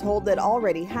household that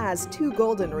already has 2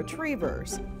 golden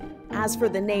retrievers. As for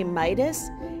the name Midas,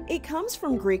 it comes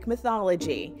from Greek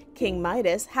mythology. King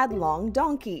Midas had long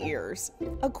donkey ears.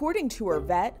 According to her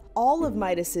vet, all of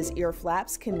Midas's ear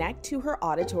flaps connect to her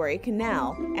auditory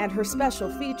canal, and her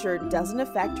special feature doesn't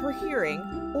affect her hearing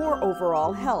or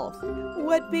overall health.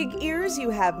 What big ears you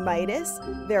have, Midas!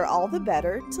 They're all the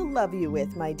better to love you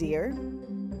with, my dear.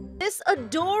 This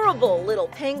adorable little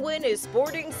penguin is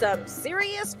sporting some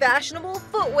serious fashionable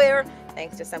footwear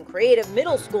thanks to some creative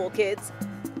middle school kids.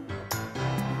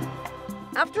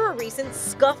 After a recent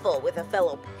scuffle with a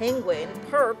fellow penguin,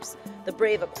 Perps, the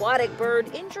brave aquatic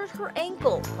bird injured her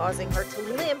ankle, causing her to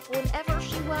limp whenever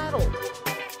she waddled.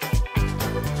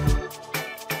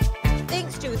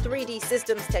 Thanks to 3D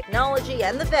Systems technology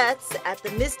and the vets at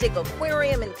the Mystic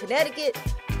Aquarium in Connecticut,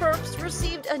 Perps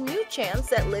received a new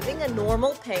chance at living a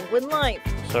normal penguin life.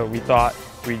 So we thought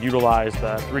we'd utilize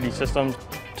the 3D Systems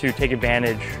to take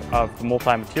advantage of the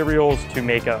multi-materials to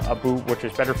make a boot which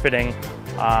is better fitting,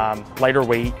 lighter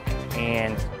weight,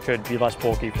 and could be less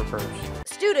bulky for Perps.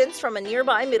 Students from a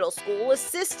nearby middle school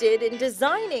assisted in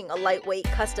designing a lightweight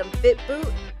custom fit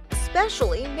boot,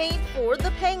 especially made for the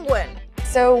penguin.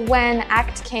 So when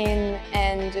ACT came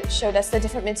and showed us the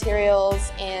different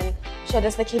materials and showed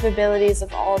us the capabilities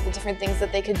of all of the different things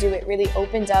that they could do, it really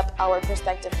opened up our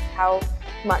perspective of how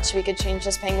much we could change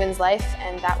this penguin's life,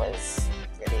 and that was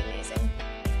really amazing.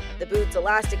 The boot's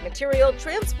elastic material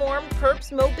transformed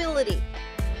Perp's mobility.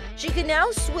 She can now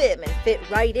swim and fit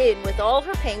right in with all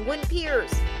her penguin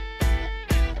peers.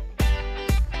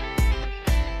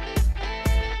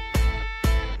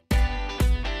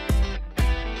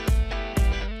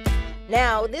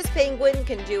 Now this penguin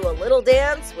can do a little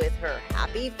dance with her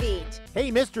happy feet. Hey,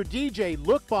 Mr. DJ,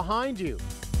 look behind you.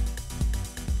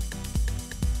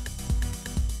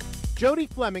 Jody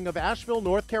Fleming of Asheville,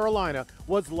 North Carolina,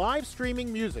 was live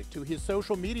streaming music to his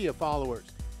social media followers.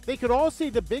 They could all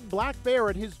see the big black bear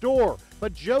at his door,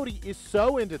 but Jody is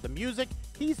so into the music,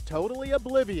 he's totally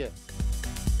oblivious.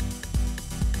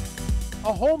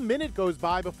 A whole minute goes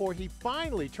by before he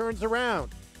finally turns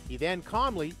around. He then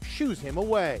calmly shoos him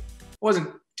away.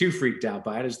 Wasn't too freaked out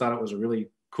by it. I just thought it was a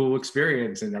really cool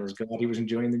experience, and I was glad he was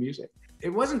enjoying the music. It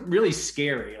wasn't really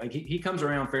scary. Like he comes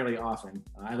around fairly often.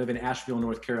 I live in Asheville,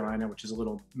 North Carolina, which is a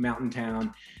little mountain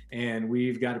town, and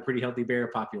we've got a pretty healthy bear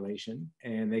population,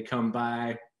 and they come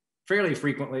by fairly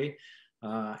frequently.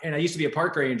 And I used to be a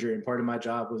park ranger, and part of my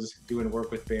job was doing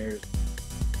work with bears.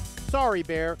 Sorry,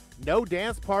 bear, no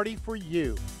dance party for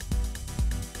you.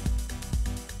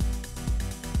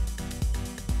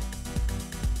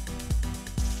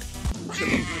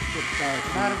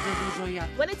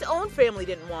 When its own family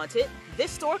didn't want it, this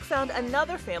stork found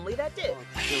another family that did.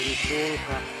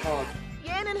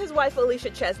 Yan and his wife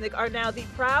Alicia Chesnick are now the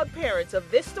proud parents of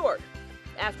this stork,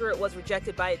 after it was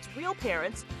rejected by its real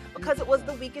parents because it was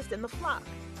the weakest in the flock.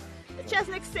 The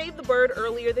Chesnicks saved the bird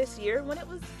earlier this year when it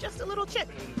was just a little chick.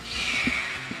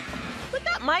 But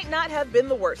that might not have been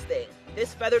the worst thing.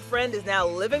 This feathered friend is now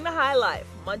living the high life,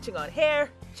 munching on hare,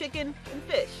 chicken, and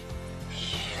fish.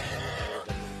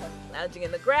 Lounging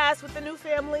in the grass with the new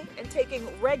family and taking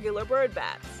regular bird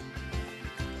baths.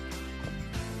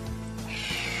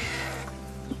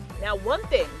 Now, one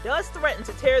thing does threaten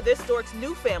to tear this stork's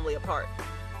new family apart: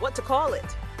 what to call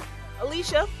it.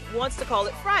 Alicia wants to call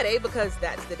it Friday because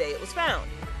that's the day it was found.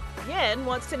 Yen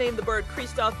wants to name the bird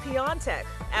Krzysztof Piątek,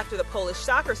 after the Polish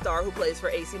soccer star who plays for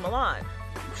AC Milan.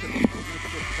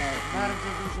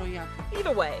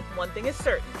 Either way, one thing is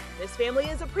certain: this family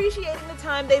is appreciating the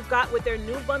time they've got with their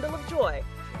new bundle of joy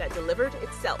that delivered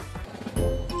itself.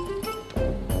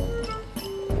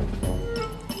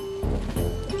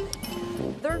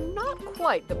 They're not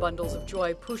quite the bundles of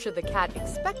joy Pusha the cat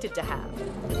expected to have,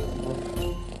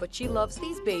 but she loves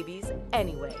these babies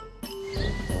anyway.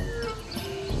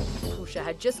 Pusha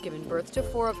had just given birth to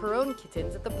 4 of her own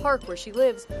kittens at the park where she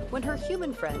lives when her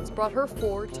human friends brought her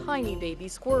 4 tiny baby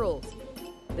squirrels.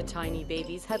 The tiny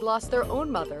babies had lost their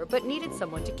own mother but needed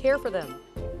someone to care for them.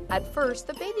 At first,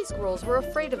 the baby squirrels were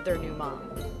afraid of their new mom.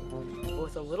 But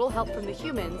with a little help from the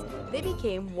humans, they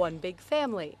became one big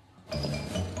family.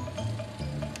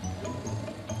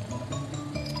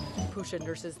 Pusha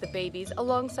nurses the babies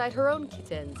alongside her own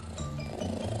kittens,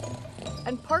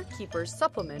 and park keepers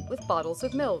supplement with bottles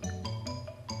of milk.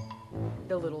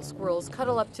 The little squirrels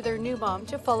cuddle up to their new mom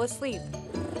to fall asleep.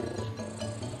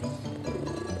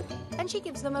 And she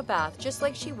gives them a bath just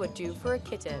like she would do for a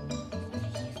kitten.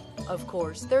 Of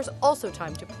course, there's also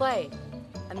time to play,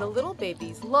 and the little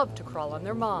babies love to crawl on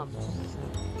their mom.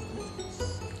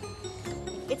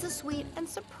 It's a sweet and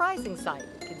surprising sight,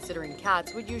 considering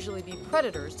cats would usually be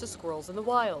predators to squirrels in the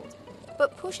wild.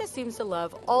 But Pusha seems to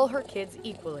love all her kids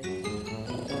equally.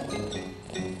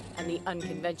 And the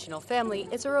unconventional family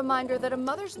is a reminder that a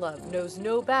mother's love knows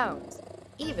no bounds,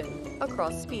 even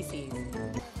across species.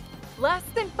 Less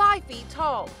than 5 feet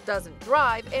tall, doesn't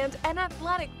drive, and an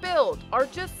athletic build are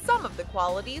just some of the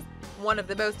qualities one of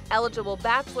the most eligible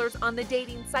bachelors on the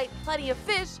dating site Plenty of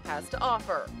Fish has to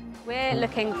offer. We're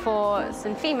looking for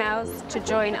some females to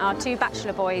join our 2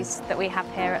 bachelor boys that we have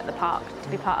here at the park to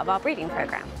be part of our breeding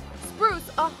program. Spruce,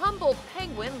 a humble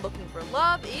penguin looking for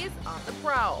love, is on the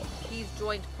prowl. He's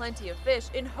joined Plenty of Fish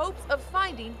in hopes of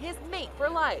finding his mate for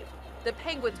life. The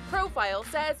penguin's profile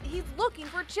says he's looking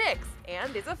for chicks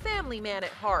and is a family man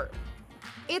at heart.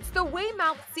 It's the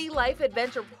Weymouth Sea Life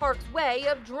Adventure Park's way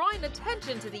of drawing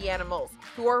attention to the animals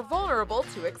who are vulnerable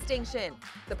to extinction.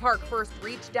 The park first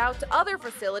reached out to other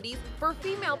facilities for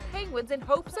female penguins in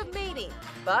hopes of mating,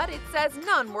 but it says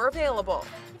none were available.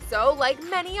 So, like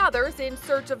many others in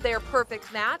search of their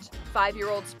perfect match,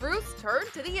 5-year-old Spruce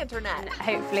turned to the internet. And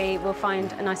hopefully we'll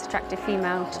find a nice attractive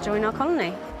female to join our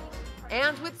colony.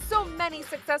 And with so many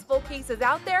successful cases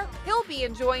out there, he'll be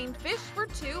enjoying Fish for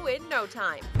 2 in no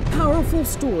time. Powerful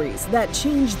stories that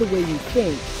change the way you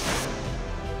think.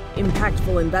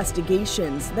 Impactful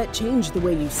investigations that change the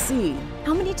way you see.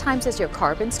 How many times has your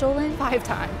car been stolen? 5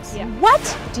 times. Yeah.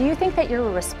 What? Do you think that you're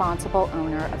a responsible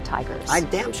owner of tigers? I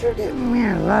damn sure do.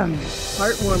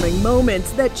 Heartwarming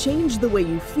moments that change the way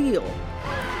you feel.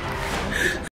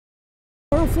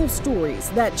 Powerful stories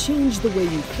that change the way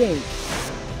you think.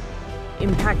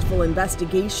 Impactful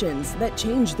investigations that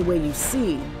change the way you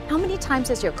see. How many times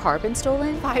has your car been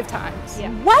stolen? 5 times.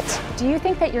 Yeah. What? Do you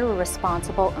think that you're a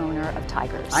responsible owner of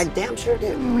tigers? I damn sure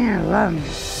do.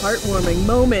 Heartwarming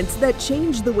moments that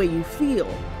change the way you feel.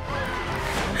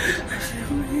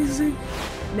 Amazing.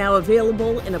 Now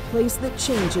available in a place that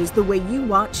changes the way you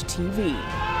watch TV.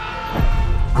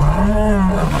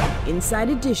 Inside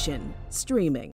Edition, streaming.